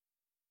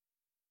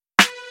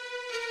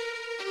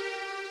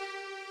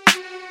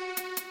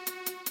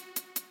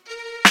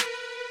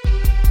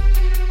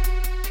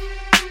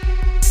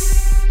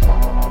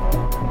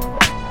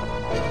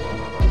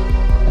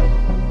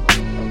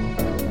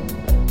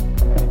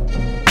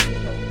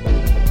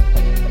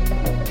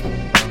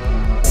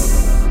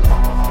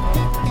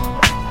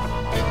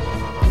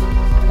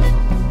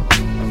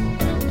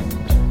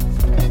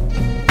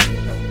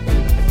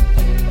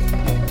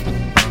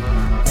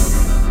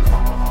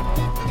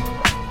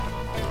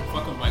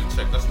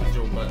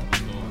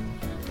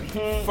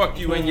Fuck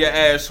you and your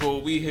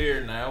asshole. We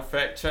here now.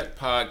 Fact Check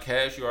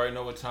Podcast. You already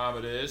know what time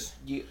it is.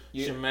 Yeah.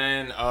 It's your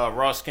man,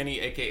 Raw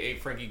Skinny, a.k.a.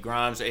 Frankie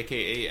Grimes,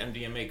 a.k.a.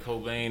 MDMA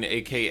Cobain,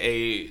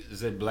 a.k.a.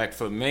 The Black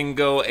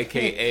Flamingo,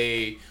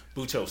 a.k.a.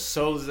 Bucho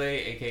Soze,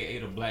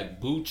 a.k.a. The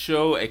Black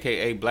Bucho,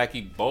 a.k.a.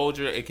 Blackie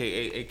Bulger,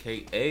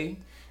 a.k.a.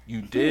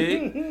 You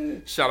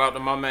dig? Shout out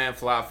to my man,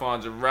 Fly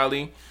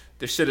Fonzarelli.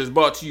 This shit is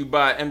brought to you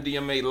by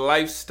MDMA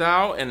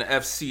Lifestyle and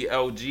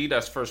FCLG.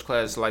 That's First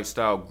Class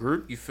Lifestyle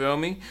Group. You feel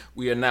me?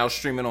 We are now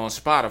streaming on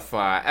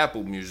Spotify,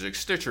 Apple Music,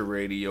 Stitcher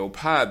Radio,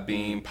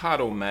 Podbean,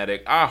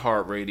 Podomatic,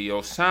 iHeartRadio,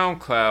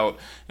 SoundCloud,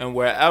 and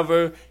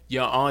wherever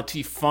your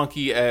auntie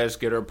funky ass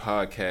get her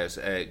podcast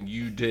at.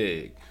 You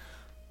dig?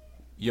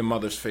 Your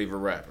mother's favorite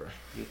rapper.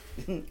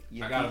 I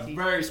got a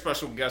very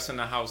special guest in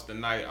the house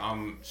tonight.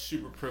 I'm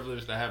super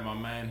privileged to have my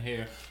man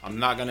here. I'm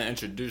not going to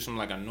introduce him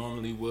like I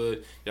normally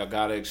would. Y'all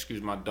got to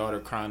excuse my daughter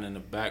crying in the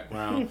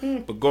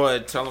background. But go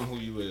ahead, tell him who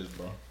you is,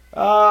 bro.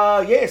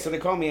 Yeah, so they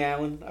call me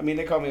Alan. I mean,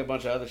 they call me a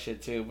bunch of other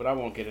shit too, but I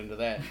won't get into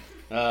that.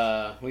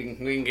 We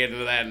can get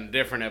into that in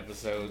different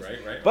episodes.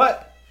 Right.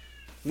 But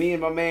me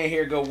and my man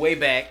here go way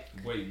back.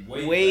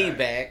 Way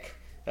back.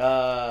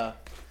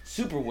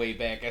 Super way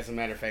back, as a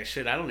matter of fact.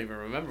 Shit, I don't even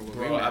remember what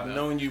we Bro, I've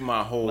known you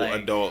my whole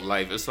adult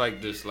life. It's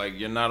like this, like,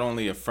 you're not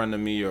only a friend of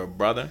me, you're a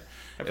brother.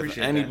 I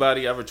appreciate if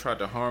anybody ever tried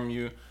to harm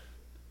you,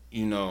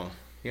 you know.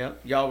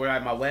 Yep. Y'all were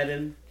at my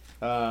wedding.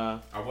 I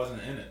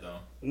wasn't in it, though.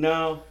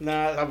 No,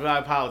 I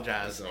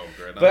apologize. That's all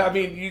good. But, I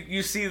mean,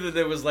 you see that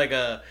there was like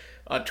a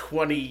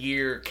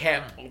 20-year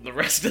cap on the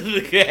rest of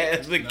the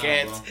cats. Bro.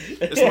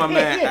 It's my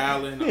man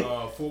Alan,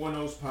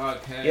 410's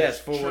podcast.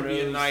 Yes, 410's.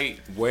 Trivia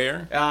night.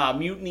 Where?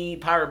 Mutiny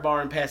Pirate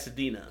Bar in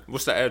Pasadena.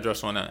 What's the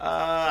address on that?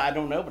 I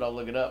don't know, but I'll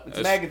look it up. It's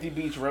Magathy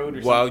Beach Road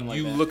or while something like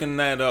you that. looking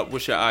that up,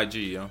 what's your IG,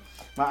 yo?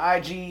 My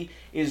IG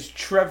is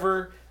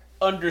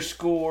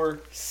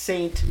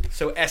Trevor_Saint,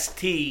 so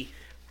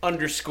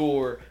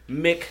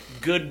ST_Mick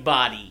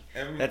Goodbody.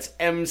 That's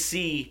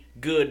MC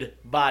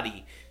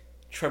Goodbody.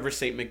 Trevor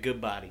Saint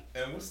McGoodbody.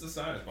 And what's the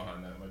science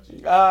behind that, G?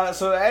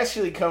 So it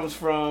actually comes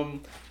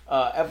from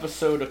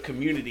episode of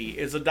Community.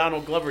 It's a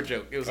Donald Glover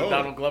joke. It was a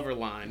Donald Glover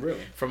line.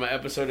 Really? From an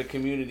episode of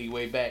Community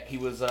way back. He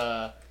was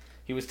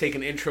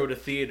taking intro to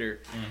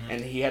theater,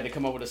 and he had to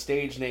come up with a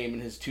stage name,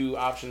 and his two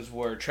options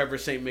were Trevor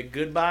Saint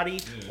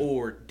McGoodbody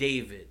or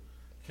David.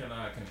 Can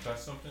I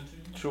confess something to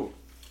you? Sure.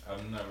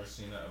 I've never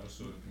seen that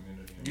episode of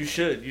Community. You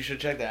should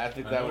check that. I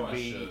think that would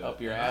be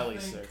up your alley,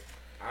 sir.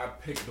 I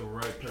picked the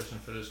right person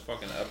for this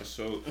fucking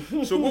episode.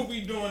 So what we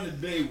doing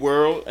today,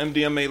 world?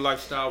 MDMA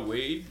Lifestyle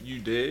Wave, you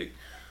dig?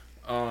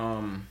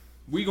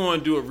 We going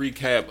to do a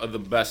recap of the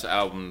best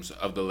albums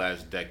of the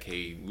last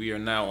decade. We are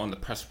now on the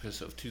precipice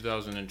of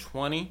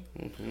 2020.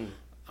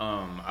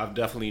 I've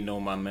definitely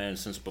known my man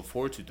since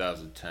before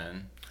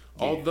 2010.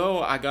 Yeah.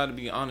 Although, I gotta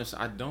be honest,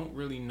 I don't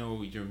really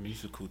know your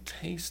musical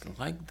taste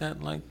like that.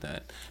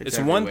 It's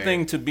one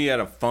thing to be at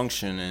a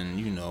function and,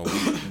 you know,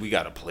 we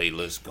got a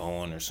playlist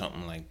going or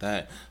something like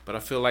that. But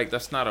I feel like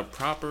that's not a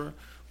proper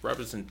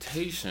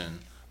representation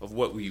of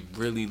what we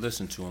really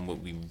listen to and what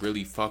we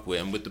really fuck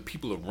with and what the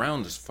people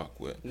around us fuck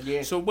with.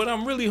 Yeah. So what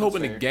I'm really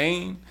hoping to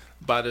gain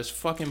by this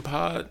fucking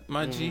pod,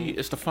 my G,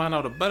 is to find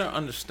out a better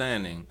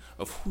understanding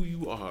of who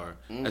you are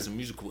as a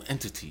musical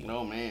entity.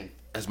 Oh, man.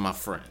 As my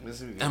friend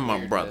and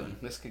my brother.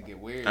 This could get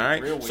weird. All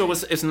right. Real weird. So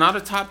it's not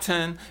a top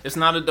 10. It's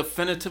not a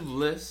definitive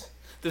list.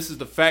 This is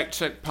the Fact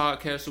Check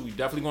Podcast, so we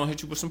definitely gonna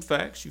hit you with some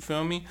facts. You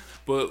feel me?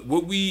 But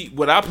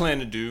what I plan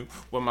to do,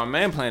 what my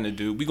man plan to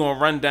do, we gonna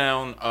run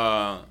down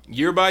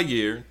year by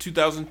year,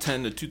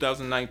 2010 to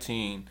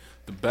 2019.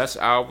 The best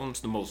albums,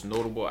 the most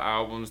notable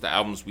albums, the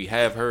albums we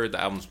have heard,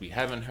 the albums we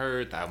haven't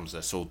heard, the albums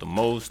that sold the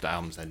most, the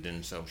albums that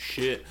didn't sell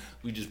shit.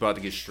 We just about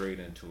to get straight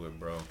into it,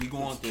 bro. We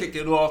gonna kick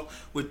it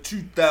off with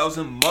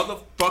 2000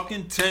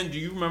 motherfucking 10. Do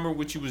you remember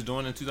what you was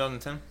doing in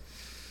 2010?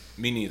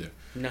 Me neither.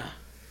 Nah.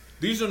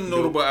 These are the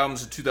notable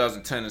albums of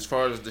 2010 as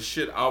far as the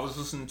shit I was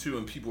listening to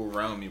and people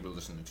around me were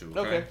listening to,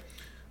 okay?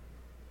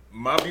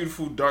 My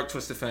Beautiful Dark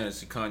Twisted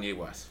Fantasy, Kanye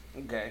West.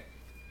 Okay.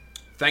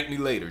 Thank Me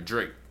Later,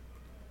 Drake.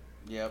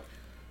 Yep.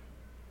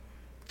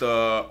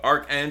 The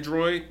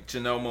ArchAndroid,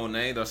 Janelle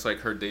Monáe, that's like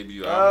her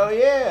debut album. Oh,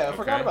 yeah. I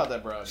forgot about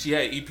that, bro. She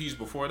had EPs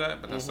before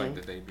that, but that's like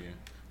the debut.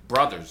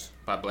 Brothers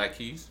by Black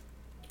Keys.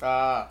 It's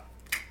a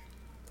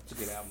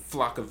good album.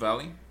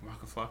 Flockavelli,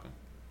 Waka Flocka.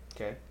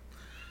 Okay.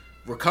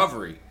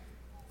 Recovery,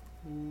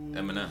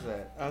 Eminem. What's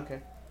that? Okay.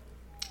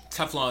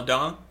 Teflon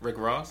Don, Rick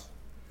Ross.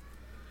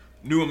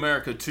 New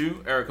America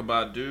 2, Erykah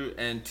Badu,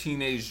 and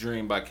Teenage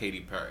Dream by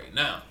Katy Perry.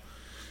 Now,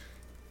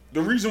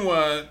 the reason why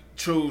I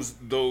chose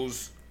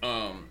those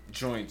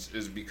joints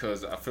is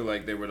because I feel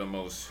like they were the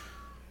most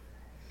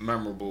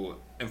memorable,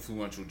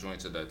 influential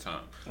joints at that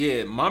time.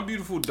 Yeah, My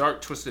Beautiful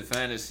Dark Twisted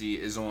Fantasy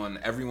is on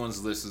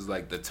everyone's list as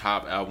like the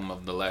top album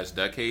of the last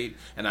decade,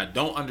 and I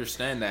don't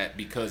understand that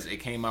because it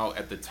came out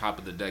at the top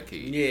of the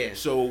decade. Yeah.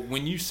 So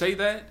when you say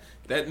that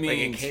means like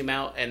it came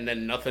out and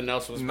then nothing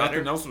else was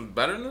better? Nothing else was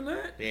better than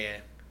that? Yeah.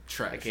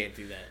 Trash. I can't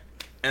do that.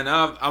 And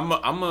I'm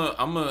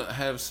gonna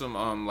have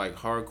some like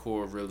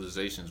hardcore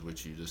realizations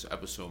with you this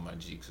episode, my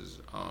G, because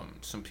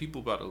some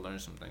people about to learn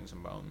some things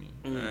about me.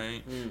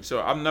 Right?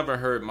 So I've never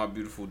heard My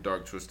Beautiful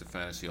Dark Twisted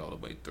Fantasy all the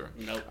way through.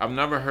 Nope. I've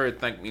never heard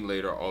Thank Me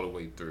Later all the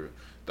way through.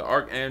 The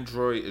Arc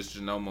Android is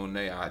Janelle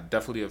Monáe. I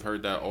definitely have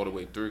heard that all the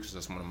way through because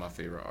that's one of my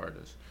favorite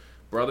artists.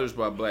 Brothers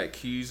by Black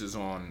Keys is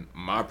on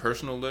my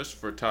personal list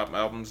for top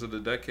albums of the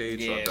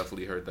decade, so I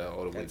definitely heard that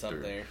all the way through.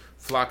 Up there.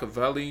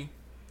 Flockavelli,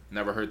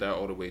 never heard that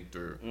all the way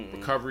through.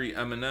 Recovery,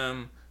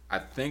 Eminem, I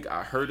think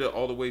I heard it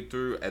all the way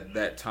through at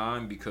that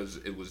time because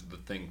it was the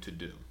thing to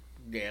do.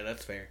 Yeah,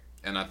 that's fair.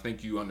 And I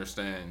think you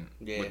understand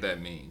what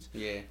that means.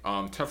 Yeah.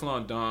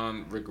 Teflon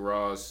Don, Rick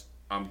Ross,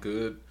 I'm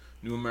Good.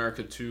 New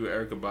America 2,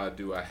 Erykah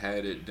Badu, I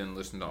had it, didn't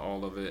listen to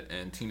all of it.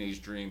 And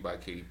Teenage Dream by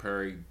Katy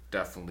Perry,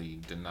 definitely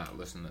did not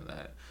listen to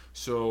that.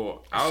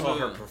 So I saw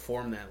her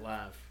perform that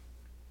live.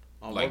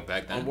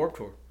 Back then? On Warped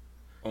Tour.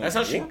 That's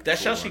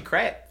how she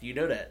cracked. You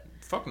know that.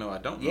 Fuck no, I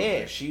don't know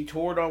that. She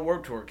toured on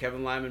Warped Tour.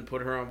 Kevin Lyman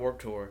put her on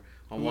Warped Tour.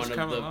 On one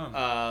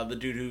of the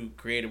dude who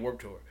created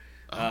Warped Tour.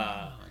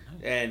 Nice.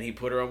 And he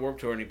put her on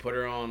Warped Tour, and he put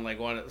her on like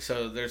one.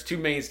 So there's 2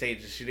 main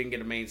stages. She didn't get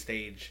a main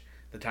stage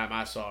the time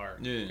I saw her.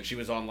 Yeah. She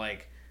was on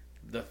like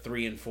the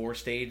 3 and 4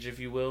 stage, if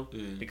you will,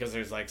 because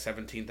there's like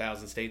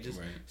 17,000 stages.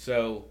 Right.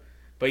 So,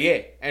 but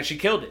yeah, and she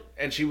killed it.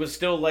 And she was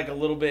still like a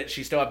little bit.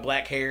 She still had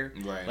black hair.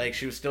 Right. Like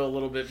she was still a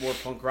little bit more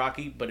punk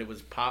rocky, but it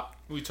was pop.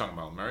 What are you talking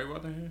about,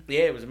 Merriweather here?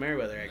 Yeah, it was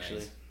Merriweather actually.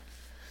 Nice.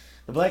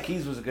 The Black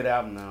Keys was a good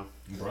album, though.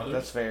 Brother,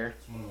 that's fair.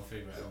 It's one of my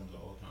favorite albums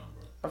of all time,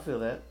 bro. I feel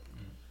that.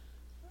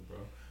 Bro.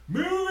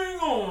 Moving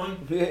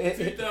on.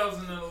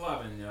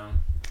 2011, y'all.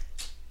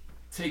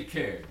 Take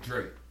Care,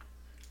 Drake.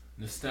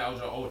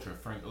 Nostalgia Ultra,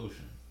 Frank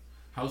Ocean.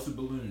 House of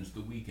Balloons, The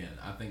Weeknd.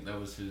 I think that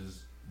was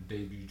his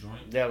debut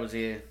joint. That was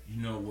it.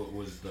 You know what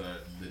was the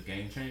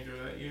game changer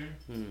that year?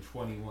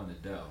 21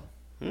 Adele.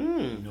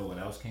 You know what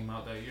else came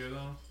out that year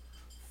though?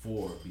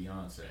 4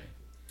 Beyonce.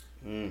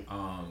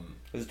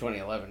 This is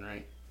 2011,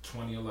 right?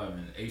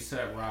 2011.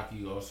 ASAP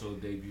Rocky also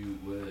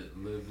debuted with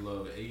Live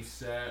Love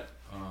ASAP.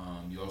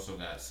 You also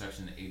got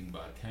Section 80 by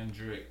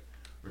Kendrick.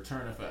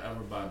 Returning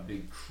Forever by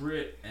Big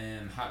Crit.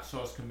 And Hot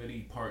Sauce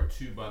Committee Part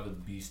 2 by the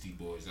Beastie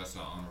Boys. That's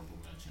an honorable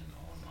mention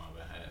on my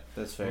behalf.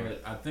 That's fair.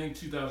 But I think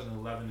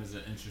 2011 is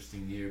an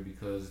interesting year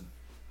because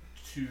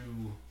to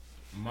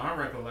my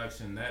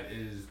recollection, that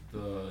is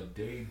the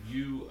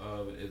debut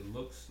of, it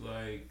looks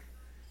like,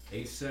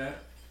 ASAP,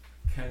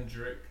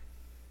 Kendrick,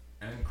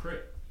 and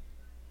Crit.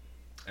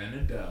 And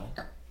Adele.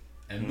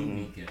 And The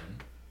Weeknd.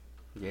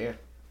 Yeah.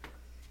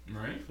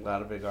 Right? A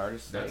lot of big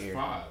artists. That's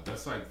 5.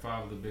 That's like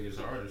 5 of the biggest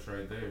artists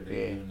right there.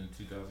 Debuting in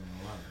 2011.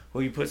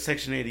 Well, you put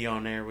Section 80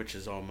 on there, which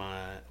is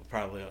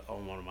probably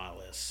on one of my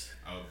lists.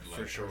 Like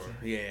for sure. Person?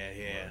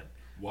 Yeah.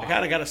 Wow. I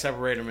kind of got to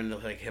separate them into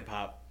like hip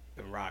hop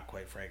and rock,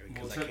 quite frankly,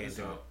 because I can't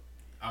do it.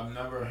 I've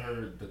never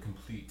heard the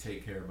complete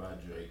Take Care by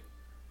Drake.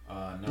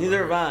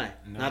 Neither have I.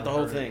 Not the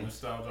whole thing.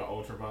 Nostalgia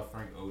Ultra by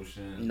Frank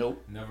Ocean.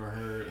 Nope. Never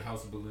heard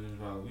House of Balloons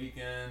by The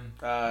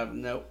Weeknd.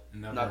 Nope.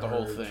 Never not the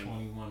whole thing.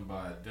 21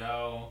 by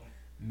Adele.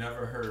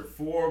 Never heard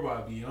 4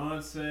 by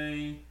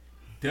Beyonce.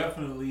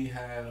 Definitely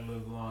had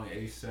Live Long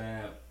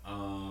ASAP.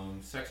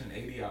 Section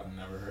 80 I've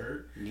never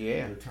heard.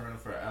 Yeah. Return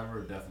of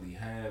Forever definitely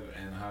have.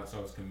 And Hot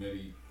Sauce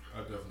Committee I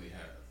definitely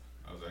have.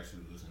 I was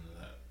actually listening to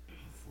that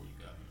before you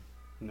got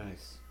here.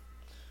 Nice.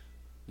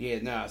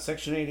 Yeah,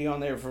 Section 80 on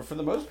there. For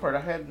the most part,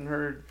 I hadn't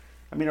heard.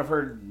 I mean, I've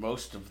heard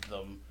most of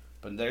them,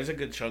 but there's a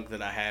good chunk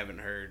that I haven't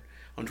heard.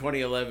 On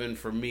 2011,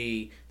 for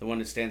me, the one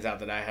that stands out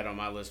that I had on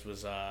my list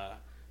was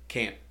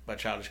Camp by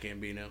Childish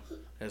Gambino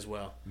as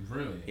well.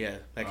 Really? Yeah,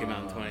 that came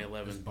out in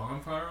 2011. Is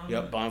Bonfire on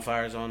Yep,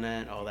 Bonfire's on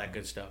that, all that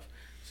good stuff.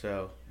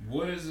 So,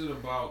 what is it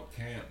about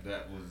Camp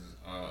that was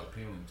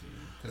appealing to you?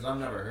 Because I've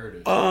never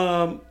heard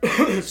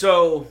it.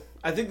 So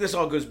I think this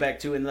all goes back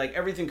to, and like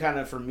everything kind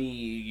of for me,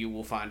 you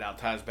will find out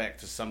ties back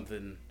to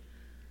something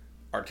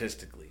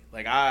artistically.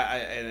 Like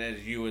and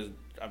as you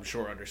I'm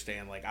sure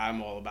understand, like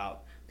I'm all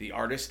about the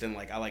artist and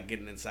like I like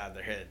getting inside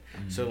their head.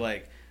 Mm-hmm. So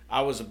like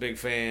I was a big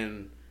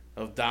fan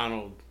of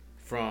Donald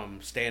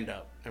from Stand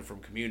Up and from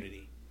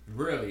Community.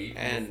 Really?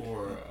 And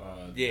before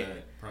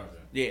that project.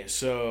 Yeah,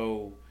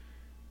 so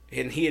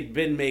and he had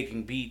been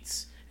making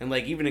beats. And,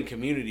 like, even in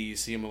Community, you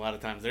see him a lot of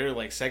times. There are,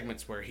 like,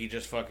 segments where he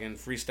just fucking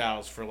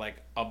freestyles for, like,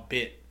 a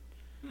bit,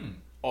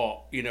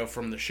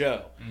 from the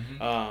show.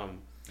 Mm-hmm.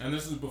 And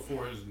this is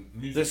before his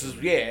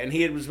music. And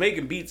he was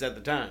making beats at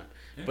the time.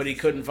 But he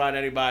couldn't find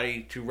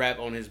anybody to rap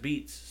on his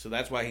beats. So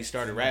that's why he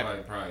started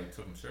rapping. Probably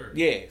took him serious.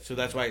 Yeah, so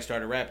that's why he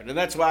started rapping. And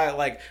that's why,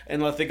 like,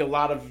 and I think a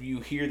lot of you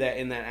hear that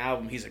in that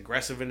album. He's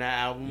aggressive in that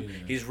album. Yeah.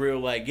 He's real,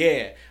 like,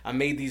 I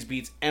made these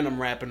beats and I'm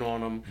rapping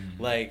on them.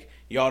 Mm-hmm. Like,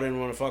 y'all didn't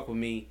want to fuck with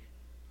me.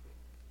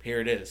 Here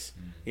it is.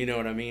 You know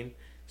what I mean?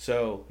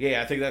 So,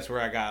 I think that's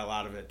where I got a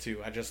lot of it, too.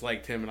 I just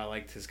liked him, and I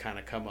liked his kind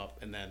of come up,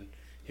 and then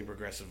he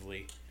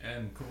progressively...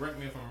 And correct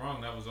me if I'm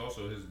wrong, that was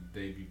also his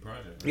debut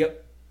project, right?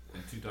 Yep.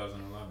 In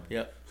 2011.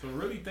 Yep. So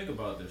really think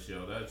about this,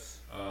 yo. That's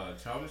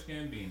Childish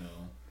Gambino.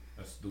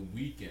 That's The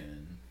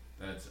Weeknd.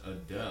 That's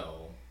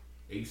Adele.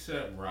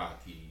 A$AP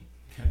Rocky,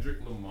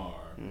 Kendrick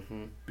Lamar,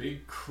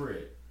 Big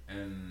Crit,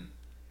 and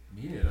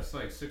yeah, that's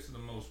like 6 of the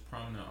most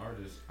prominent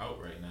artists out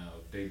right now,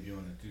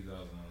 debuting in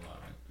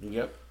 2011.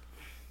 Yep.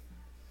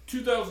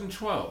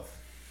 2012.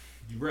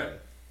 You ready?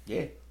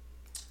 Yeah.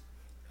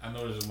 I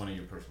know this is one of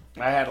your personal.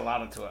 I had a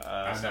lot of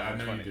I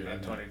know you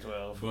did.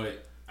 2012.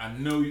 But I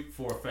know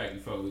for a fact you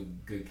fuck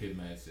with Good Kid,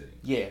 Mad City.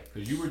 Yeah.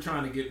 Because you were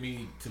trying to get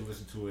me to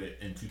listen to it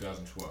in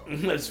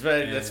 2012.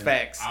 That's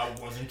facts. I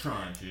wasn't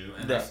trying to,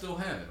 and I still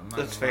haven't. I'm not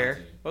That's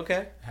fair.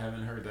 Okay.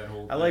 Haven't heard that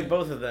whole thing. I like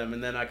both of them,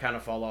 and then I kind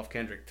of fall off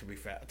Kendrick, to be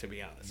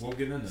honest. We'll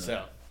get into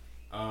that.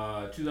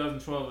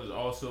 2012 is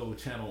also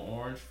Channel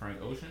Orange,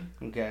 Frank Ocean.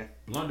 Okay.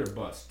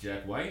 Blunderbuss,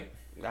 Jack White.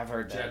 I've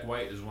heard that. Jack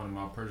White is one of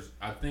my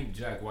I think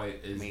Jack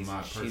White is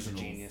my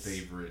personal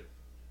favorite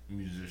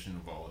musician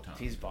of all time.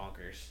 He's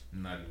bonkers.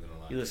 I'm not even gonna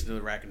lie. You listen to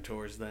the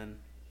Raconteurs then?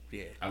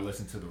 Yeah. I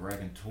listen to the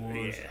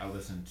Raconteurs. Yeah. I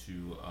listen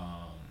to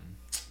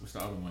what's the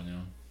other one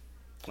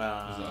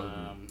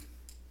now?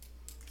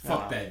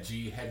 Fuck that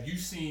G. Have you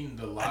seen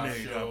the live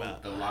show,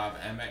 the live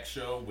Amex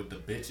show with the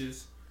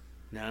bitches?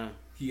 No.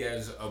 He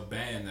has a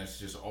band that's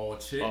just all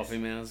chicks. All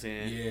females,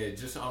 yeah. Yeah,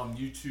 just on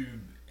YouTube,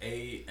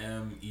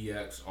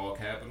 AMEX, all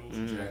capitals,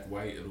 Jack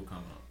White, it'll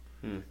come up.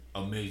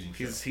 Amazing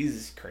show.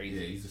 He's crazy.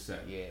 Yeah, he's a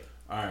set. Yeah.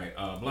 Alright,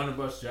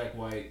 Blunderbuss, Jack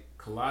White,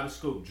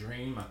 Kaleidoscope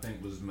Dream, I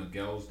think was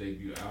Miguel's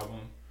debut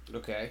album.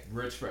 Okay.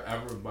 Rich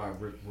Forever by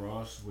Rick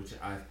Ross, which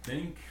I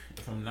think,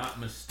 if I'm not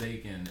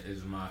mistaken,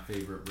 is my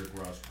favorite Rick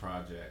Ross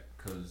project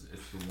because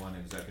it's the one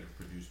executive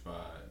produced by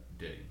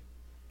Diddy.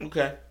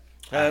 Okay.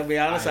 To be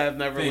honest, I've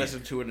never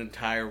listened to an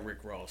entire Rick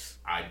Ross.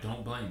 I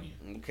don't blame you.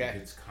 Okay.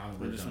 It's kind of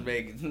We're just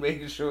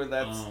making sure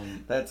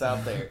that's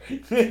out there.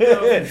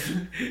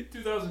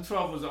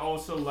 2012 was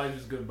also Life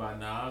is Good by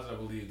Nas. I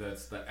believe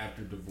that's the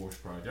After Divorce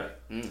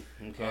project.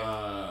 Okay.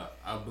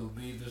 I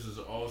believe this is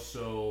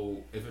also,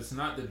 if it's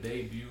not the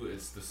debut,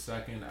 it's the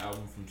second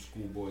album from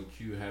Schoolboy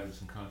Q,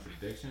 Habits and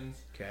Contradictions.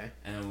 Okay.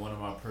 And one of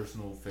my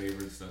personal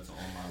favorites that's on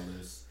my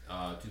list,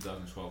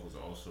 2012 was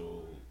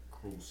also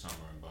Cruel Summer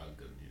by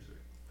Good Music.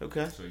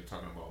 Okay. So you're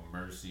talking about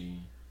Mercy,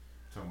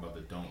 talking about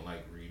the Don't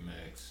Like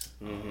remix,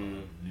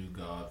 New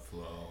God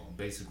Flow,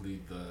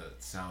 basically the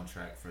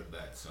soundtrack for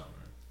that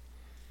summer.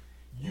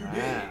 You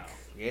dig?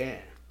 Yeah.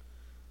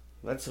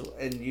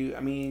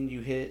 You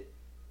hit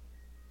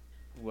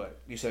what?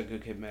 You said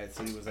Good Kid, Mad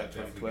City was that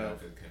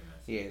 2012?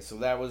 Yeah, so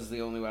that was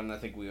the only one I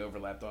think we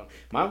overlapped on.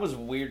 Mine was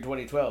weird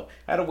 2012.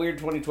 I had a weird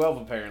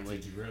 2012 apparently.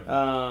 Did you really?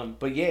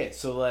 But yeah,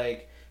 so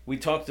like we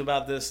talked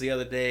about this the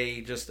other day,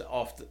 just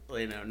off,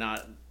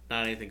 not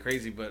anything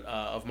crazy, but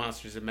of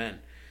Monsters and Men.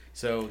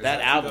 So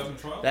that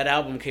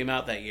album came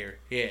out that year.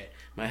 Yeah,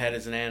 My Head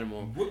is an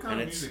Animal. What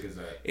kind of music is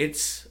that?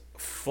 It's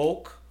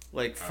folk,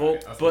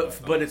 folk, right,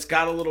 but it's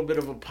got a little bit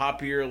of a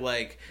poppier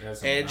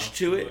edge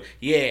to it.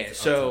 Yeah,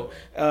 so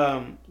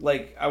I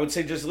would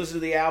say just listen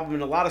to the album,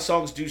 and a lot of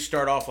songs do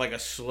start off like a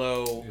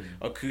slow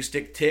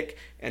acoustic tick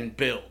and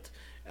build,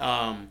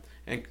 and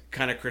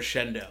kind of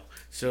crescendo.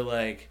 So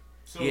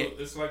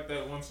it's like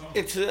that one song?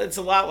 It's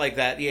a lot like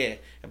that, yeah.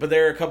 But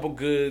there are a couple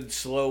good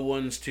slow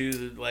ones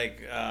too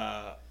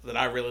that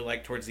I really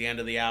like towards the end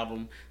of the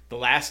album.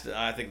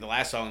 I think the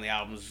last song on the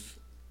album is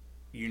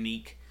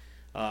unique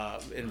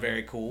and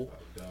very cool.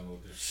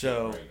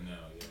 So right now,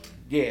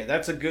 yeah,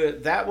 that's a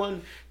good that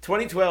one.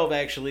 2012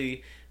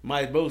 actually,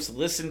 my most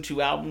listened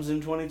to albums in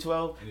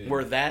 2012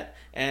 were that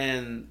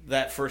and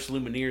that first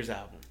Lumineers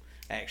album.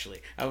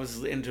 Actually, I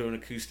was into an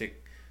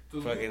acoustic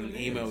fucking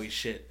emo-y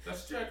shit.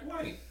 That's Jack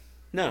White.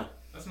 No.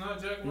 That's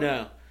not Jack White?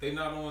 No. They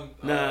not on...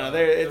 No,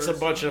 it's a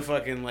bunch of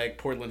fucking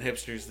Portland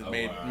hipsters that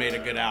made a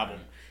good album.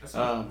 That's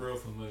not real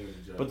familiar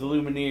with Jack. But the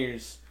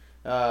Lumineers,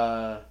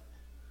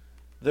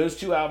 those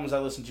two albums I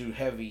listened to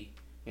heavy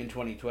in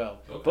 2012.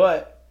 Okay.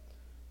 But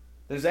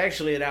there's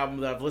actually an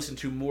album that I've listened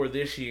to more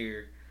this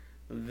year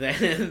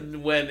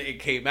than when it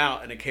came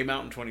out, and it came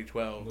out in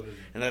 2012.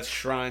 And that's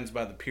Shrines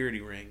by the Purity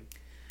Ring.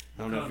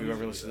 I don't know if you've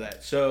ever listened to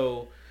that.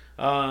 So,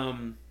 I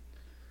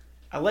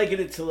liken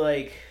it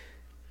to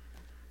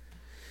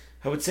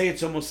I would say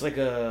it's almost like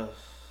a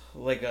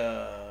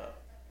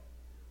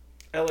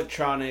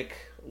electronic,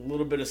 a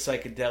little bit of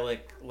psychedelic,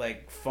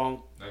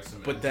 funk,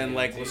 but then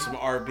with some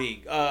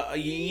R&B.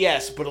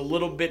 Yes, but a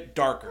little bit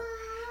darker.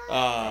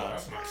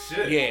 That's my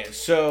shit. Yeah,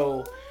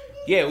 so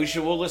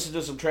we'll listen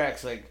to some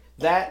tracks like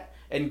that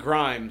and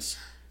Grimes.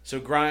 So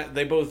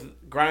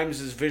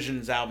Grimes'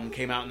 Visions album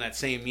came out in that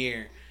same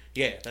year.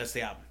 Yeah, that's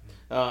the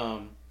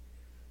album.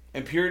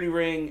 And Purity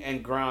Ring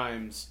and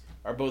Grimes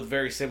are both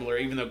very similar,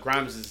 even though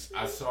Grimes is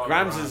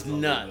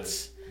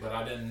nuts. But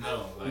I didn't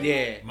know.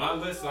 My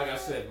list, like I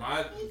said,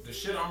 the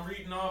shit I'm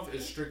reading off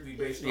is strictly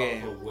based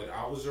off of what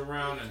I was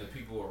around and the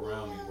people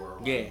around me were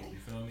around. Yeah. You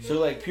feel me?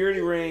 So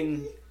Purity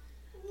Ring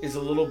is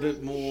a little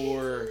bit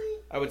more,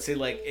 I would say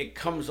it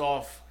comes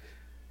off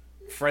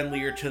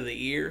friendlier to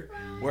the ear,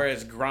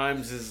 whereas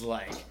Grimes is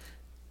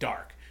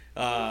dark.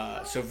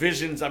 So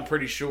Visions, I'm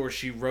pretty sure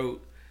she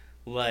wrote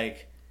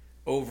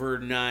over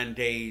 9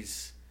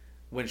 days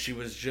when she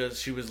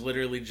was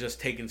literally just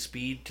taking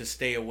speed to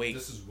stay awake.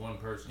 This is one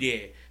person.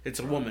 Yeah, it's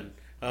a woman,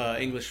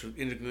 English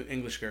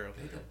girl,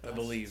 I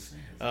believe.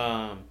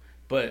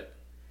 But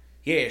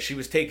yeah, she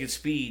was taking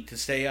speed to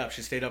stay up.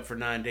 She stayed up for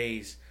 9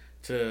 days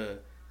to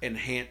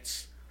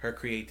enhance her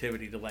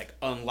creativity, to like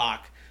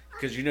unlock.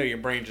 Because your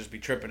brain just be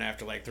tripping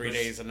after like 3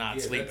 days of not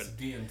sleeping. That's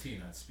DMT,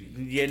 not speed.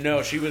 Yeah,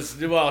 no, she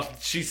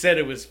said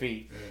it was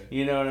speed. Yeah.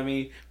 You know what I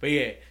mean? But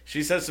yeah,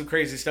 she said some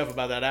crazy stuff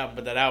about that album,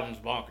 but that album's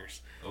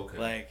bonkers. Okay.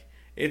 Like,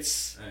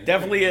 it's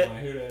definitely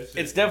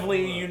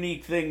a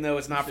unique thing, though.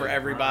 It's not for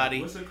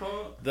everybody. What's it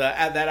called?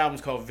 That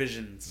album's called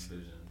Visions. All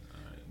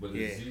right. With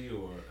a Z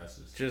or S?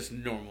 Just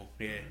normal,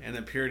 yeah. And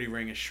then Purity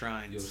Ring is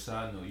Shrines. Yo,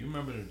 side note, you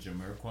remember the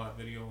Jamiroquai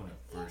video when it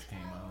first came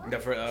out?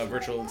 The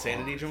Virtual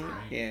Insanity joint?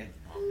 Yeah.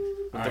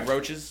 With the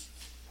roaches?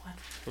 What?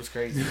 It was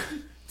crazy.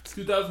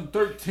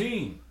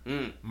 2013.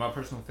 My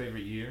personal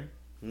favorite year.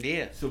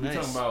 Yeah. So we're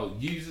talking about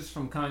Yeezus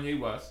from Kanye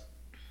West.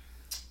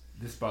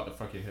 This about to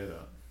fuck your head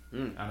up.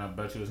 And I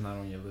bet you it's not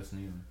on your list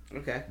neither.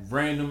 Okay.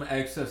 Random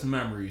Access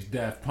Memories,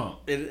 Daft Punk.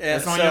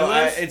 It's on your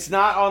list? It's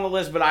not on the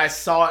list, but I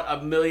saw it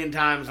a million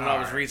times when I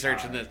was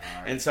researching this.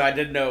 And so I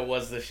didn't know it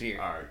was this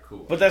year. All right,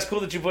 cool. But that's cool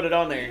that you put it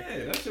on there.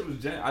 Yeah, that shit was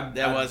jamming.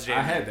 That was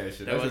jamming. I had that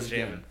shit. That was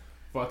jamming.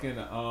 Fucking,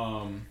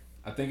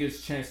 I think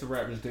it's Chance the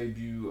Rapper's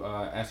debut,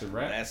 Acid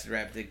Rap. Acid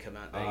Rap did come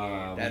out that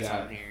year. That's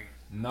on here.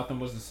 Nothing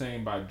Was the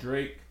Same by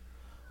Drake.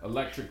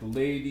 Electric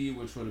Lady,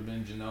 which would have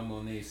been Janelle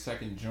Monáe's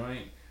second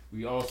joint.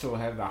 We also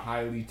have the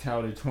highly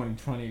touted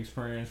 2020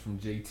 Experience from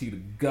JT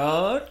the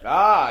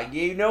God.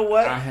 You know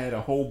what? I had a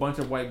whole bunch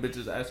of white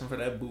bitches asking for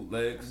that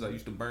bootleg because I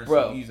used to burn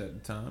CDs at the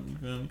time. You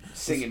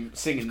feel me?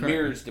 Singing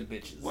Mirrors to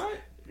bitches. What?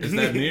 Is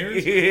that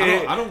Mirrors?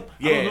 I don't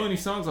know any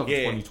songs off of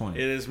 2020.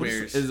 It is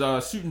Mirrors. Is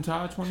Suit and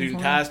Tie 2020? Suit and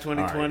Tie's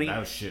 2020. Right,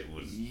 that shit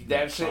was...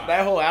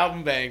 That whole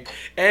album banged.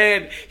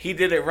 And he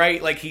did it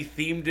right. Like, he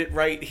themed it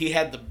right. He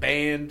had the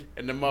band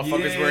and the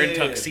motherfuckers were in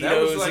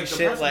tuxedos and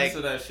shit. Like,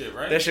 that shit,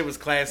 right? That shit was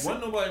classic.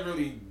 Wasn't nobody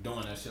really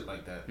doing that shit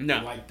like that.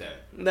 No. Like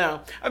that.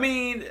 No. I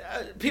mean,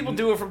 people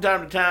do it from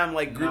time to time.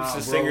 Like, groups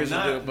of singers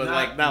will do it,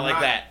 but not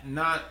like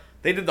that.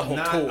 They did the whole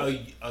tour.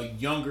 A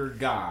younger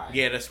guy.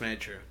 Yeah, that's mad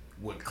true.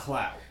 With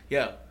clout.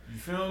 Yeah. You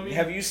feel me?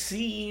 Have you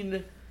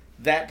seen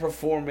that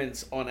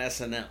performance on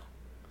SNL?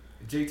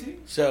 JT?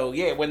 So,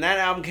 yeah, when that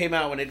album came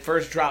out, when it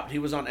first dropped, he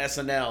was on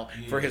SNL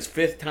for his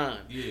 5th time.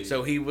 Yeah.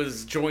 So he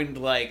was joined,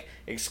 like,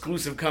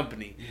 exclusive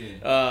company.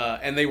 Yeah.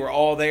 And they were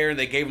all there, and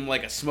they gave him,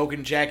 like, a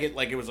smoking jacket.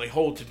 Like, it was, like,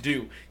 whole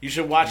to-do. You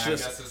should watch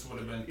this. I guess this would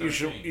have been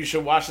 13. You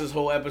should watch this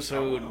whole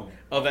episode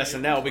of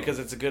SNL because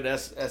it's a good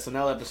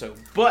SNL episode.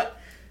 But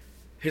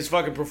his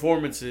fucking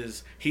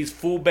performances, he's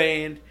full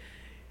band.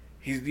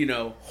 He's,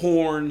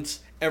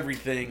 horns,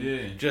 everything.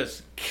 Yeah.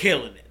 Just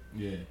killing it.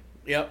 Yeah.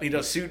 Yep, he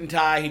does Suit and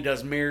Tie, he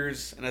does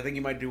Mirrors, and I think he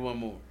might do one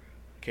more.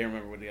 Can't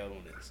remember what the other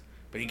one is.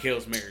 But he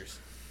kills Mirrors.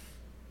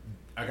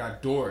 I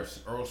got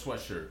Doors, Earl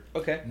Sweatshirt.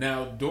 Okay.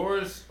 Now,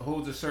 Doors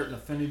holds a certain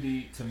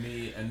affinity to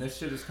me, and this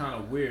shit is kind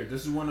of weird.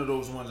 This is one of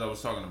those ones I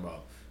was talking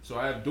about. So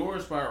I have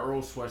Doors by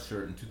Earl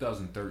Sweatshirt in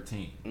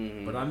 2013.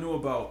 Mm-hmm. But I knew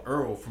about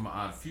Earl from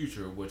Odd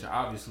Future, which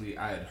obviously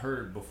I had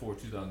heard before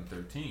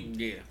 2013.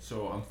 Yeah.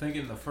 So I'm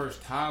thinking the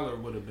first Tyler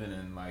would have been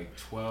in like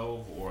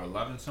 12 or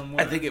 11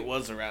 somewhere. I think it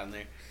was around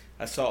there.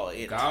 I saw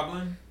it.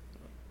 Goblin?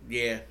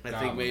 Yeah, I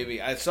think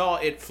maybe. I saw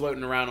it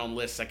floating around on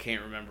lists. I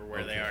can't remember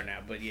where they are now,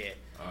 but yeah.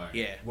 All right.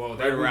 Yeah. Well,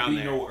 there would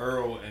be no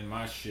Earl in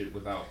my shit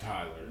without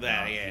Tyler.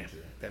 Yeah,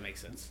 that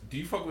makes sense. Do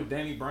you fuck with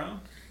Danny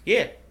Brown?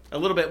 Yeah, a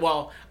little bit.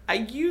 Well, I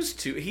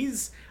used to.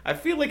 I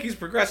feel like he's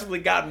progressively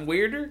gotten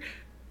weirder.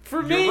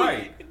 For me, you're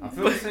right. I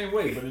feel the same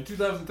way. But in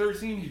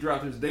 2013, he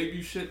dropped his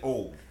debut shit.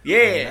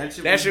 Yeah,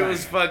 that shit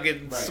was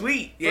fucking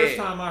sweet. Yeah. First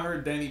time I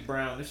heard Danny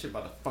Brown, this shit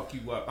about to fuck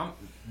you up.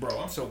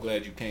 I'm so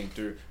glad you came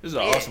through. This is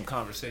an awesome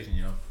conversation,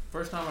 yo.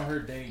 First time I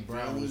heard Danny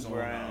Brown was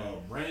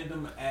on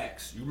Random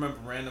Acts. You remember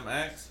Random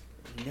Acts?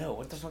 No,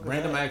 what the fuck?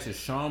 Random Acts is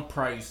Sean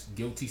Price,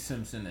 Guilty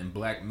Simpson, and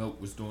Black Milk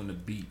was doing the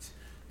beats,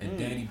 and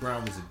Danny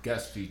Brown was a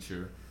guest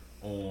feature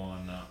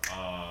on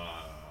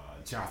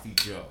Jaffe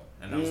Joe,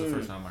 and that was the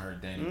first time I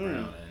heard Danny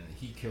Brown, and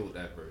he killed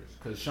that verse.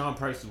 Because Sean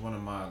Price is one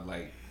of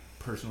my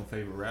personal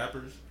favorite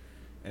rappers,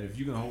 and if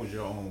you can hold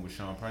your own with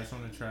Sean Price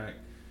on the track,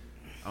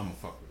 I'm gonna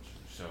fuck with you.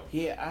 So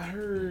yeah,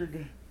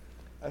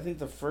 I think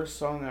the first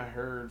song I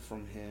heard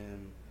from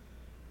him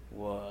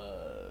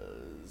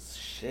was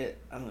shit.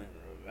 I don't even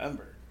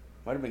remember.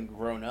 Might have been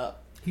Grown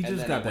Up. He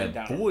just got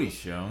that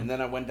voice, yo. And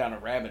then I went down a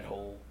rabbit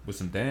hole with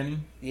some Danny.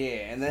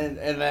 Yeah, and then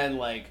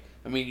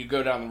you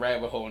go down the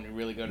rabbit hole and you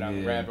really go down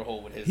the rabbit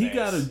hole with his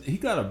ass. He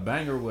got a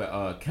banger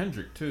with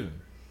Kendrick too.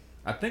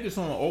 I think it's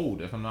on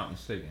Old, if I'm not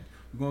mistaken.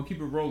 We're gonna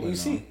keep it rolling. You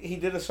see, he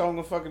did a song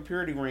with fucking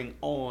Purity Ring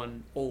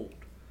on Old.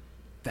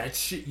 That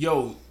shit,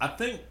 yo. I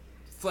think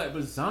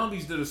Flatbush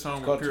Zombies did a song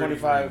it's called Purity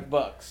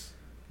 $25.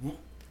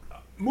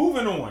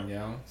 Moving on,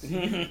 yo.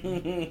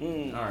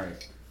 All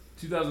right.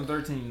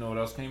 2013, you know what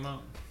else came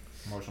out?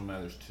 Marshall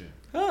Mathers 2.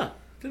 Huh.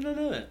 Didn't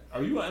know that.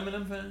 Are you an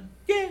Eminem fan?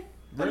 Yeah.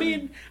 Really? I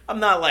mean, I'm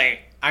not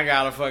like, I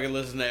gotta fucking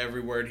listen to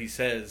every word he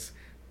says,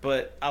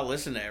 but I'll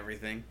listen to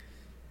everything.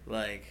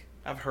 Like,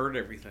 I've heard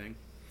everything.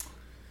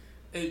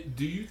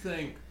 Do you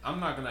think, I'm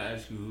not going to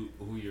ask you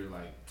who your,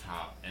 like,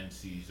 top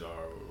MCs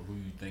are or who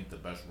you think the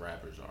best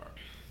rappers are,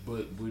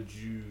 but would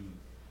you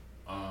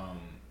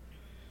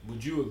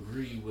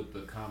agree with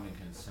the common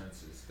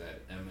consensus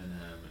that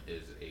Eminem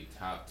is a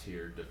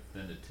top-tier,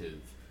 definitive,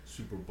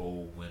 Super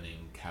Bowl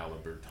winning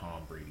caliber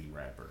Tom Brady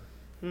rapper?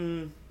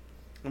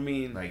 I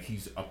mean, like,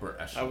 he's upper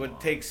echelon. I would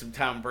take some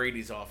Tom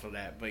Brady's off of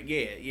that, but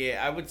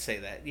yeah, I would say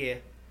that. Yeah,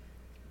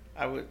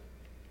 I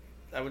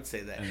would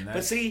say that.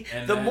 But see,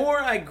 more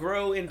I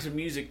grow into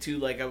music too,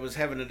 like I was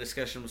having a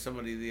discussion with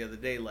somebody the other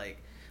day, like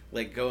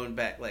going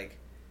back, like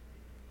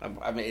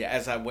I mean,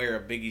 as I wear a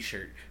Biggie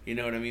shirt, you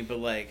know what I mean? But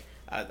like,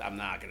 I'm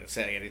not gonna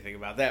say anything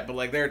about that. But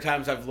like, there are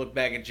times I've looked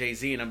back at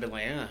Jay-Z and I've been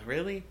like,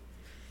 really?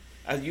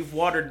 You've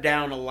watered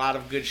down a lot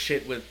of good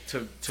shit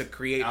to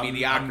create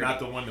mediocrity. I'm not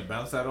the one to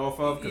bounce that off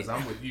of because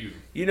I'm with you.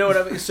 You know what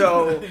I mean?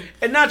 So,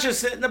 and not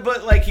just,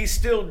 but like he's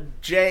still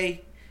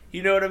Jay.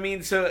 You know what I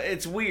mean? So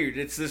it's weird.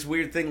 It's this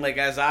weird thing. Like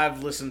as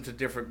I've listened to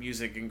different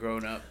music and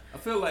grown up, I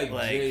feel like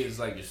Jay is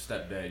like your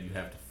stepdad. You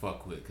have to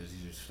fuck with because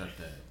he's your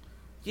stepdad.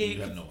 Yeah,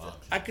 you have no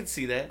option. I could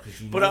see that,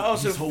 but I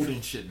also he's holding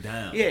shit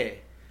down. Yeah,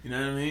 you know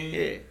what I mean?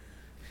 Yeah,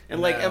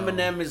 and like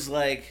Eminem is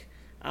like,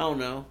 I don't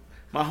know,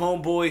 my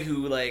homeboy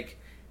who like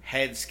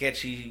had a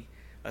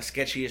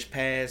sketchy-ish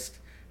past.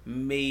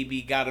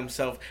 Maybe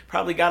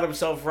probably got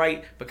himself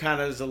right, but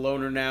kind of is a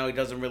loner now. He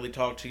doesn't really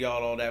talk to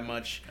y'all all that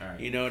much. All right.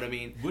 You know what I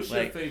mean? What's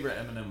your favorite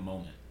Eminem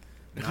moment?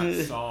 Not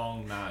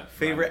song, not...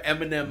 Favorite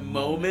Eminem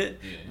moment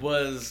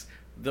was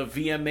the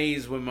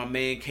VMAs when my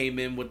man came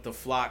in with the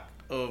flock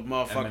of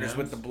motherfuckers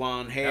with the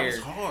blonde hair. That was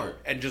hard.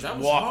 And just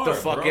walked the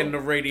fuck in the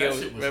radio.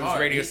 It was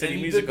Radio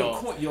City Music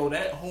Hall. Yo,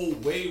 that whole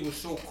wave was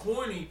so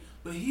corny,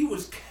 but he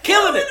was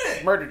killing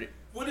it. Murdered it.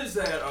 What is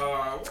that?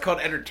 It's called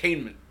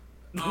Entertainment.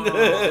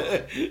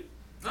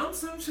 I'm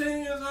some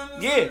changes on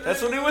this. Yeah, that's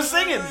what he was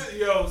singing.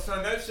 Yo,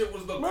 son, that shit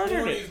was the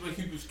cornies, but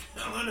he was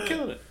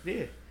killing it.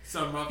 Yeah.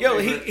 Son, my Yo,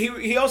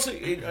 he also,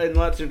 and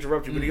not to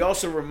interrupt you, but he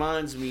also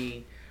reminds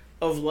me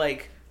of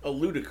like a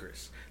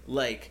Ludacris,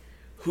 like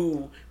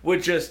who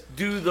would just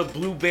do the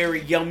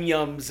blueberry yum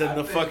yums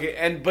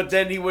and but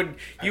then you would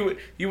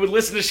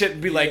listen to shit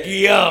and be like,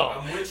 yo,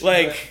 I'm with you,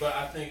 like. But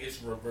I think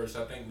it's reversed.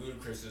 I think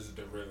Ludacris is a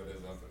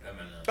derivative of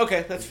Eminem.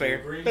 Okay, that's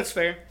fair. That's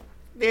fair.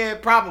 Yeah,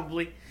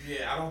 probably.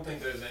 Yeah, I don't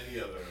think there's any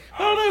other. I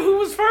don't know who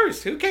was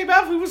first. Who came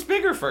out? Who was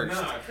bigger first?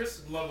 Nah,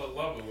 Chris Lover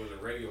was a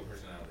radio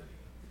personality.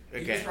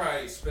 Okay. He was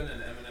probably spinning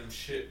Eminem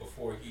shit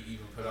before he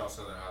even put out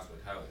Southern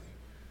Hospitality.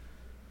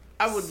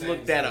 I would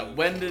look that up.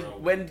 When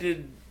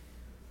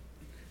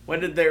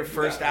did their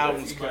first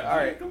albums come? All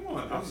right, come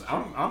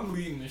on. I'm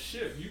leading the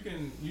ship. You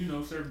can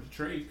serve the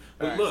trade.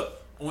 But look.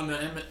 On the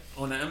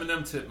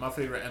Eminem tip, my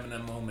favorite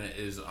Eminem moment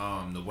is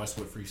the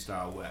Westwood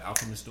freestyle where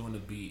Alchemist doing the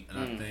beat, and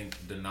I think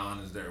Denon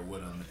is there with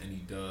him, and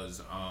he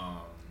does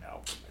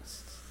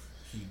Alchemist.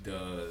 He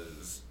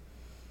does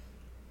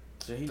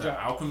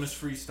the Alchemist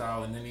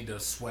freestyle, and then he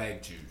does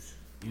Swag Juice.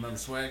 You remember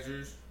Swag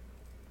Juice?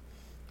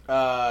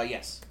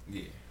 Yes.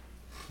 Yeah,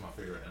 it's my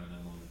favorite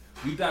Eminem moment.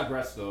 We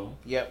digress though.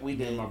 Yep, we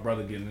did. My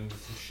brother getting into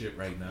some shit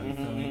right now. You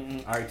feel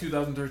me? All right,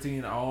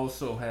 2013. I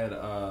also had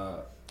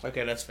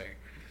Okay, that's fair.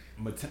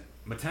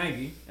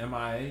 Matangi,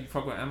 M.I.A. You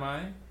fuck with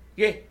M.I.A.?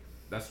 Yeah.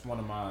 That's one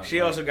of my... She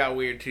also got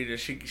weird, too.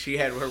 She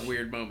had her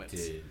weird moments.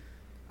 Did.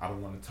 I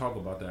don't want to talk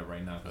about that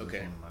right now because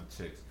it's one of my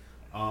chicks.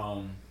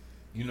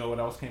 You know what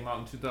else came out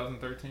in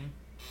 2013?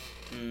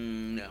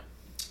 No.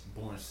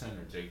 Born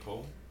Sinner, J.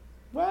 Cole.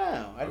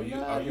 Wow. Are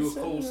you a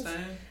Cole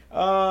stan?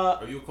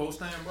 Are you a Cole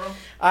stan, bro?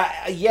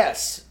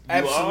 Yes.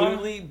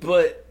 Absolutely.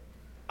 But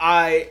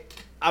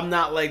I'm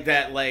not like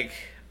that. Like,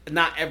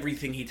 not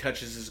everything he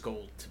touches is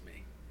gold to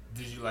me.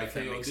 Did you like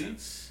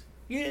KOD?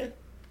 Yeah.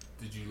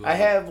 Did you? I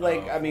have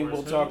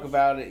we'll talk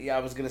about it. Yeah, I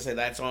was gonna say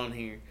that's on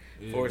here.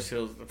 Yeah. Forest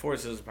Hills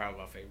is probably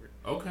my favorite.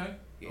 Okay.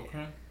 Yeah.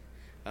 Okay.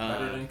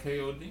 Better than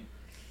KOD.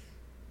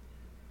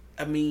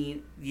 I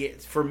mean, yeah,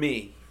 for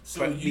me.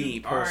 So me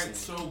personally. All right.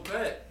 So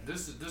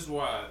this is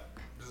why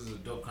this is a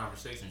dope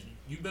conversation.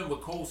 You've been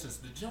with Cole since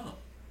the jump.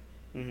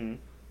 Mm-hmm.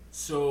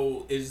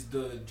 So is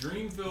the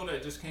Dreamville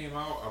that just came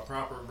out a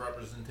proper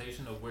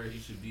representation of where he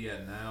should be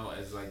at now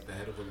as like the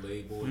head of a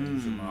label and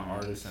these are my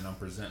artists and I'm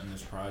presenting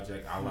this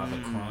project a la The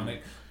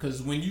Chronic?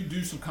 Because when you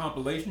do some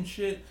compilation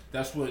shit,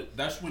 that's what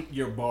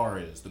your bar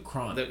is, The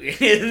Chronic.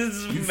 This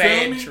is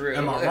mad true.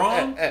 Am I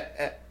wrong?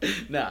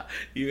 Nah,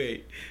 you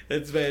ain't.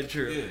 That's mad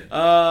true.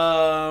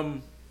 Yeah.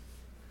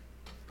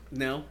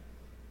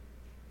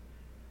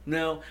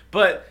 No,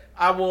 but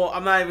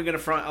I'm not even gonna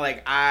front.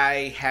 Like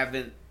I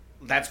haven't.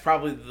 That's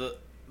probably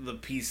the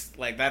piece.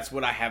 Like that's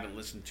what I haven't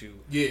listened to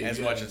as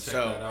much as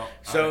so.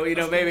 So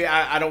right, maybe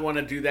I don't want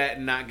to do that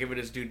and not give it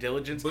its due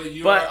diligence.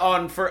 But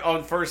on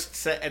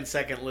first and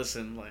second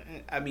listen,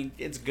 like, I mean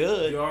it's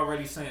good. You're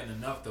already saying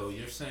enough though.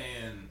 You're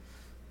saying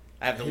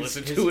I have to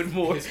listen to it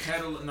more. His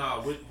catalog.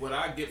 Nah, what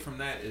I get from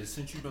that is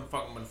since you've been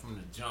fucking with him from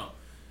the jump,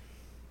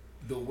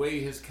 the way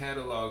his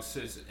catalog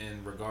sits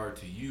in regard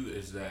to you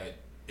is that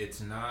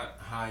it's not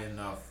high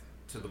enough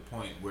to the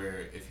point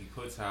where if he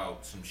puts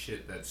out some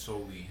shit that's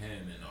solely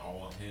him and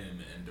all him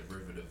and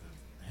derivative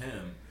of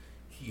him,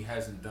 he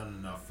hasn't done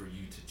enough for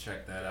you to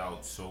check that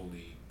out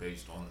solely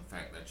based on the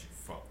fact that you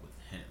fuck with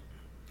him.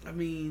 I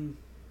mean,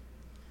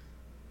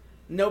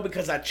 no,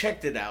 because I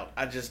checked it out.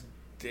 I just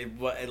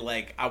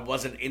like I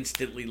wasn't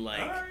instantly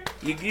like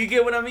right. you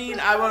get what I mean.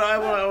 I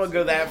want to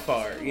go that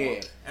far.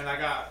 Yeah. And I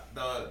got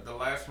the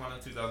last one in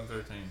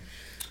 2013,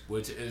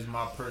 which is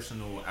my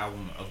personal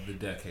album of the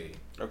decade.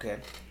 Okay.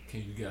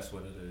 Can you guess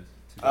what it is?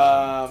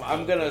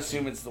 I'm gonna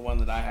assume it's the one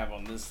that I have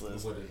on this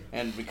list,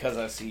 and because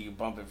I see you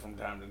bump it from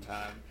time to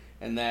time,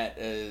 and that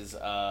is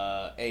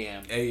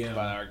AM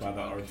by the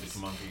Arctic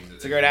Monkeys.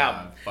 It's a great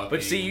album.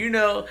 But see, you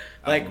know,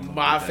 like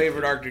my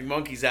favorite Arctic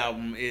Monkeys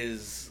album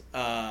is.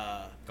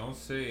 Don't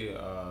say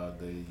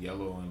the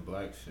yellow and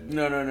black shit.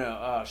 No.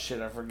 Oh shit,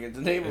 I forget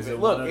the name of it.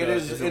 Look,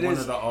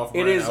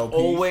 it is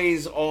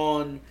always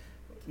on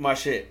my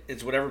shit.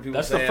 It's whatever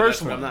people say. That's the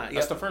first one. I'm not.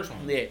 That's the first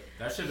one. Yeah.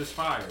 That shit is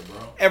fire,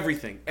 bro.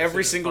 Everything.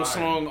 Every single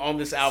song on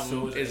this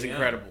album is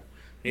incredible.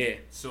 Yeah.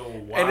 So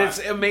why? And it's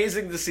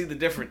amazing to see the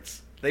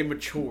difference. They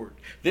matured.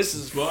 This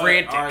is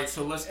frantic. All right,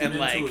 so let's get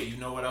into it. You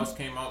know what else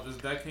came out this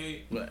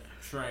decade? What?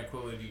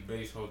 Tranquility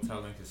Base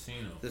Hotel and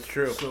Casino. That's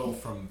true. So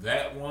from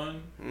that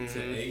one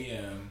to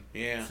AM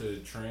to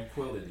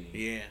Tranquility.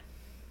 Yeah.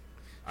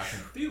 I can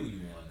feel you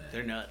on that.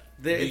 They're not.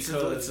 It's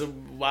a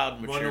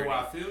wild maturity. Wonder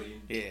why I feel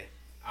you? Yeah.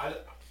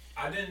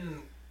 I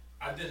didn't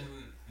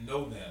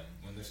know them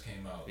when this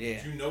came out.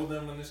 Yeah. Did you know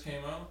them when this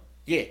came out?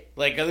 Yeah,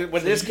 like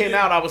when this came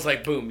out, I was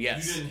like, "Boom,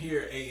 yes." You didn't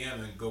hear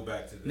AM and go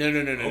back to this. No.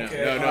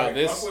 Okay, no. Right,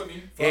 this, fuck with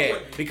me.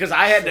 Because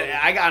I had to.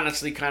 I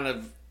honestly kind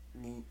of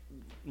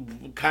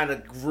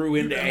grew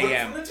into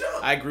AM.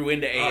 I grew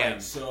into AM.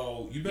 Right,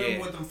 so you've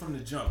been with them from the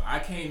jump. I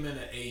came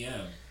into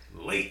AM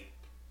late,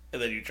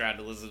 and then you tried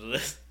to listen to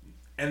this,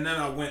 and then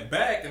I went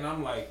back, and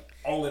I'm like,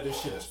 all of this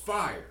shit is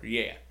fire.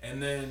 Yeah.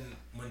 And then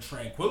when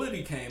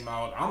Tranquility came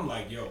out, I'm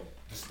like, yo,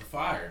 this the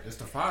fire.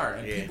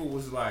 And people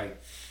was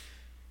like,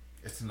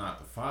 it's not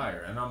the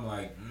fire. And I'm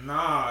like,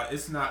 nah,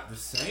 it's not the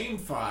same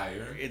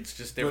fire. It's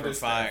just different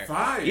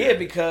fire. Yeah,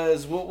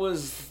 because what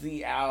was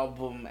the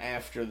album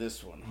after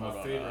this one? My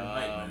favorite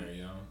Nightmare,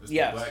 yo. It's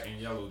the black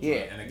and yellow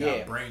joint, and it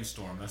got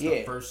Brainstorm. That's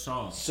the first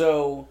song.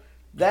 So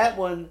that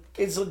one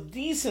is a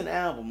decent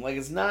album. Like,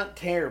 it's not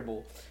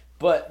terrible,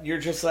 but you're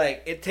just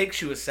like, it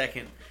takes you a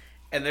second,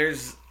 and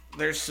there's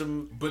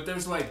some... But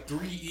there's like 3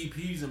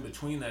 EPs in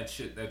between that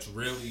shit that's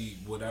really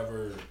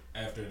whatever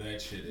after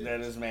that shit is. That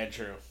is mad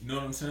true. You know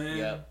what I'm saying?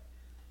 Yep.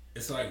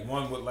 It's like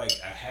one with like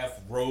a half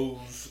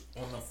rose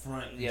on the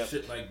front and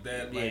shit like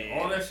that. Like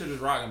all that shit is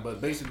rocking.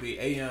 But basically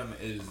AM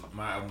is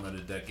my album of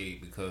the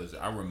decade because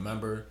I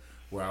remember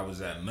where I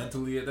was at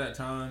mentally at that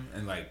time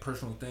and like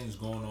personal things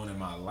going on in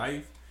my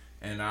life.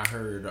 And I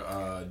heard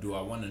Do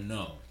I Want to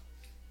Know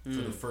for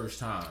the first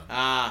time.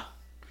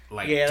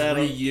 Like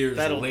 3 years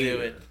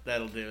later.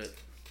 That'll do it.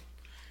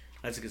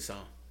 That's a good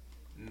song.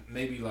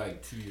 Maybe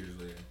like 2 years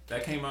later.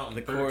 That came out in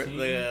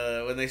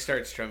 2013. When they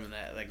start strumming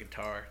that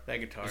guitar.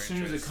 As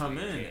soon as it come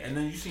in, and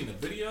then you seen the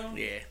video.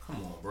 Yeah.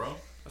 Come on, bro.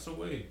 That's a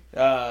wave.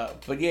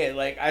 But yeah,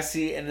 like I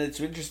see, and it's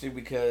interesting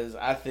because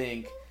I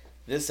think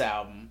this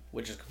album,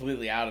 which is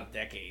completely out of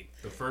decade,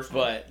 the first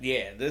one. But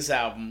yeah, this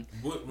album.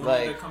 When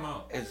did it come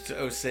out? It's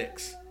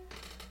 2006.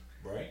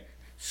 Right.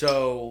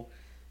 So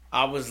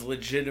I was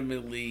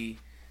legitimately,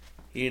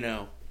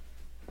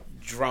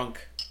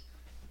 drunk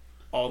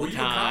all the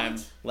time.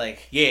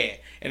 Like,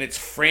 and it's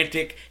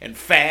frantic and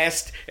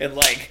fast and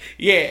like,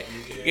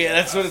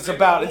 that's what it's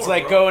about. It's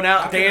like going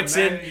out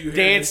dancing,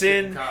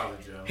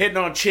 hitting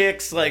on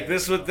chicks. Like,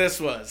 this is what this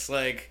was.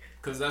 Like,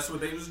 because that's what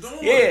they was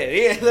doing.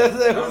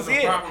 That was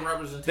a proper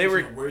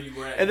representation of where you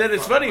were at. And then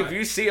it's funny if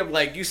you see him,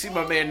 like, you see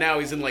my man now,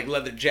 he's in like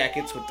leather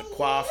jackets with the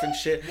coif and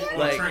shit.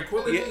 Like,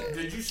 Tranquility.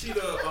 Did you see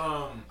the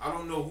I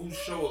don't know whose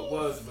show it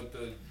was, but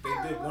they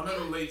did one of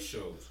the late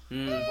shows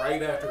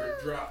right after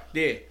it dropped.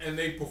 Yeah. And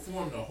they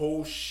performed the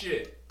whole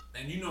shit.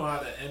 And you know how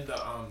to end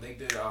they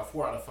did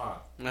 4 out of 5.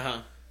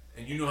 Uh-huh.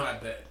 And you know how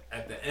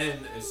at the end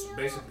it's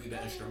basically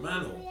the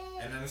instrumental,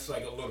 and then it's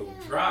like a little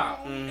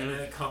drop, and then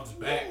it comes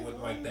back with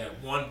like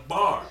that one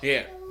bar.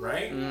 Yeah.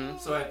 Right?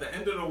 So at the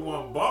end of the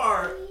one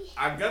bar,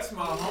 I guess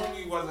my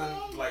homie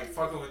wasn't like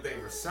fucking with their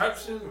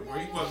reception, or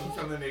he wasn't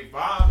feeling their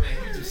vibe,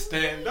 and he just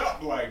stand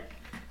up like,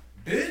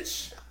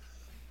 bitch,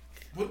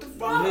 what the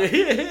fuck?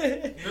 You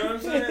know what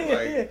I'm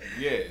saying?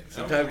 Like,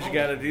 sometimes you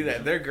gotta do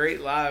that. They're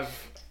great live.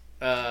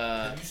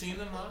 Have you seen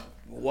them live?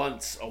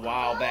 Once a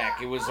while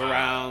back. It was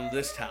around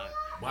this time.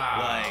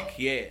 Wow. Like,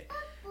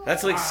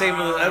 that's like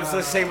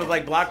the same with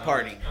like Block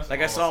Party.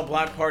 Like I saw a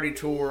Block Party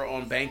tour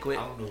on Banquet.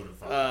 I don't know what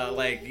the fuck.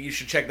 Like you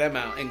should check them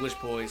out, English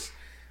Boys.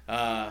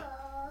 I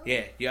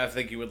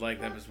think you would like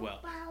them as well.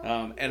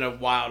 And a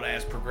wild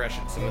ass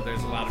progression, so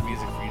there's a lot of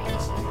music for you to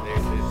listen to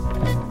there.